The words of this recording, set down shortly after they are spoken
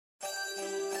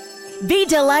Be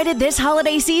delighted this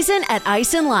holiday season at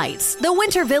Ice and Lights, the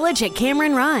Winter Village at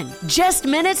Cameron Run. Just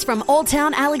minutes from Old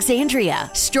Town Alexandria.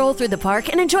 Stroll through the park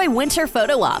and enjoy winter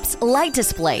photo ops, light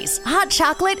displays, hot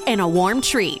chocolate, and a warm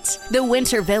treat. The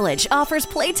Winter Village offers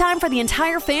playtime for the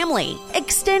entire family.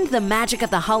 Extend the magic of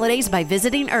the holidays by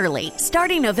visiting early,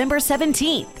 starting November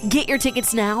 17th. Get your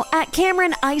tickets now at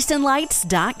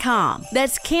CameronIceandLights.com.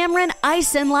 That's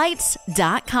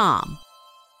CameronIceandLights.com.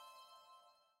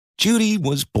 Judy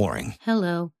was boring.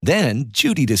 Hello. Then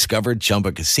Judy discovered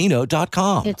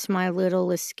ChumbaCasino.com. It's my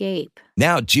little escape.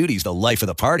 Now Judy's the life of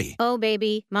the party. Oh,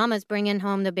 baby, mama's bringing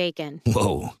home the bacon.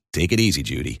 Whoa, take it easy,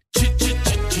 Judy.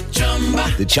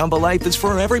 The Chumba life is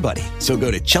for everybody. So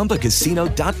go to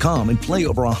ChumbaCasino.com and play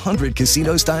over 100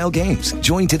 casino-style games.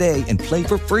 Join today and play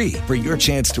for free for your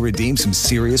chance to redeem some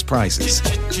serious prizes.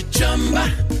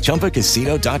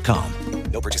 ChumbaCasino.com.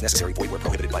 No purchase necessary. Void where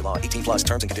prohibited by law. 18 plus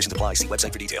terms and conditions apply. See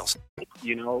website for details.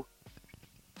 You know,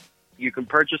 you can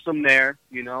purchase them there,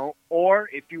 you know, or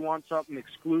if you want something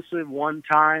exclusive one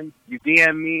time, you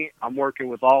DM me. I'm working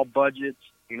with all budgets.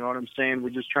 You know what I'm saying? We're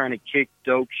just trying to kick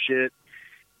dope shit.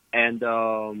 And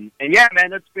yeah, man,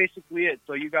 that's basically it.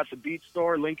 So you got the Beat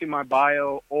Store, link in my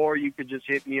bio, or you could just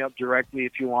hit me up directly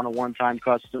if you want a one-time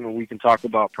custom, and we can talk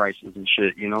about prices and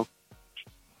shit, you know?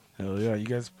 Hell yeah. You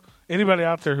guys, anybody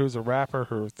out there who's a rapper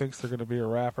who thinks they're going to be a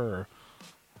rapper, or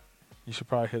you should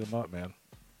probably hit him up, man.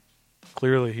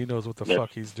 Clearly, he knows what the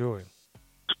fuck he's doing.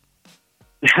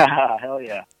 Hell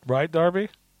yeah. Right, Darby?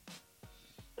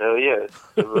 Hell yeah.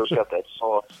 Deverauxx got that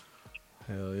sauce.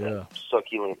 Hell yeah.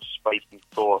 Succulent, spicy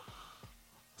sauce.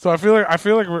 So I feel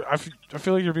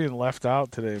like you're being left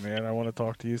out today, man. I want to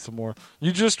talk to you some more.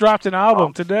 You just dropped an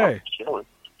album today. I'm chilling.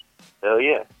 Hell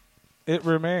yeah. It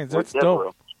Remains. With That's dope.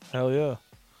 Deverauxx. Hell yeah.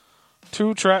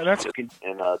 2 track. That's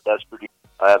and that's produced.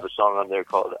 I have a song on there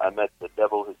called "I Met the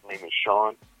Devil." His name is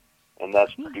Sean, and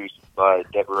that's produced by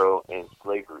Deverauxx and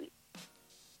Slavery.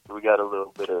 So we got a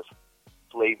little bit of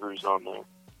flavors on there.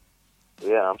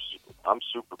 Yeah, I'm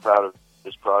super proud of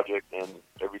this project and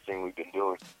everything we've been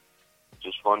doing.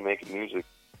 Just fun making music.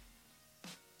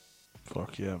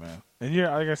 Fuck yeah, man. And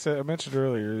yeah, like I said, I mentioned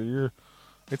earlier,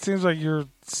 it seems like you're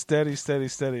steady,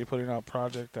 putting out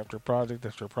project after project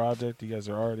after project. You guys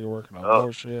are already working on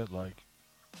more shit. Like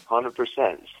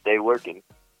 100%. Stay working.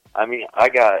 I mean,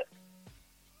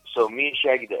 so me and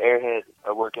Shaggy the Airhead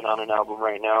are working on an album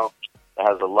right now that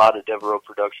has a lot of Deverauxx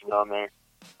production on there.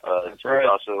 There's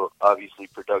also obviously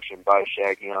production by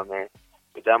Shaggy on there.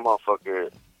 But that motherfucker,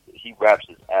 he raps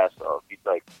his ass off. He's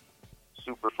like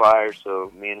super fire, so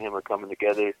me and him are coming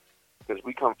together because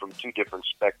we come from 2 different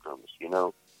spectrums, you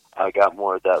know. I got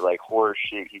more of that like horror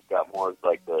shit. He's got more of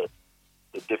like the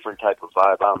different type of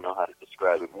vibe. I don't know how to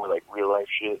describe it. More like real life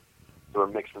shit. So we're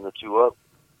mixing the 2 up.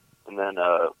 And then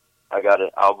I got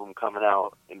an album coming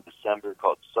out in December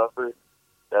called Suffer.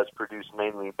 That's produced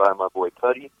mainly by my boy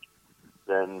Cuddy.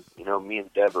 Then, you know, me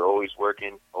and Dev are always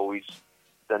working, always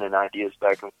sending ideas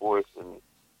back and forth and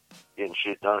getting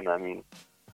shit done. I mean,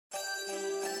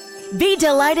 Be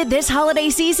delighted this holiday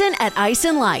season at Ice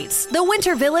and Lights, the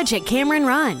Winter Village at Cameron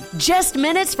Run. Just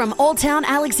minutes from Old Town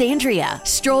Alexandria.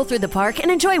 Stroll through the park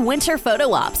and enjoy winter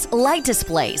photo ops, light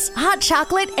displays, hot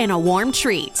chocolate, and a warm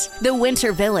treat. The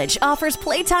Winter Village offers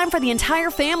playtime for the entire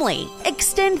family.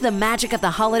 Extend the magic of the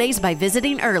holidays by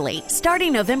visiting early,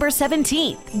 starting November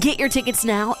 17th. Get your tickets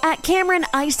now at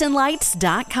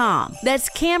CameronIceandLights.com. That's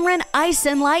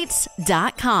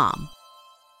CameronIceandLights.com.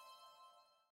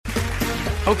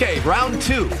 Okay, round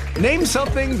 2. Name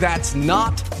something that's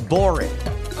not boring.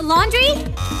 A laundry?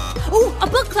 Ooh, a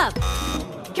book club.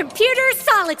 Computer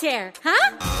solitaire,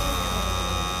 huh?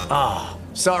 Ah,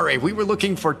 sorry, we were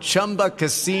looking for Chumba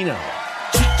Casino.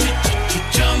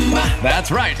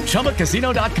 That's right,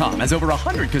 ChumbaCasino.com has over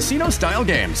 100 casino-style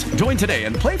games. Join today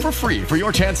and play for free for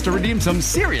your chance to redeem some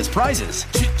serious prizes.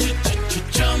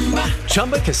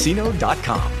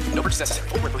 ChumbaCasino.com. No purchase necessary.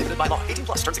 Void where prohibited by law. 18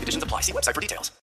 plus terms and conditions apply. See website for details.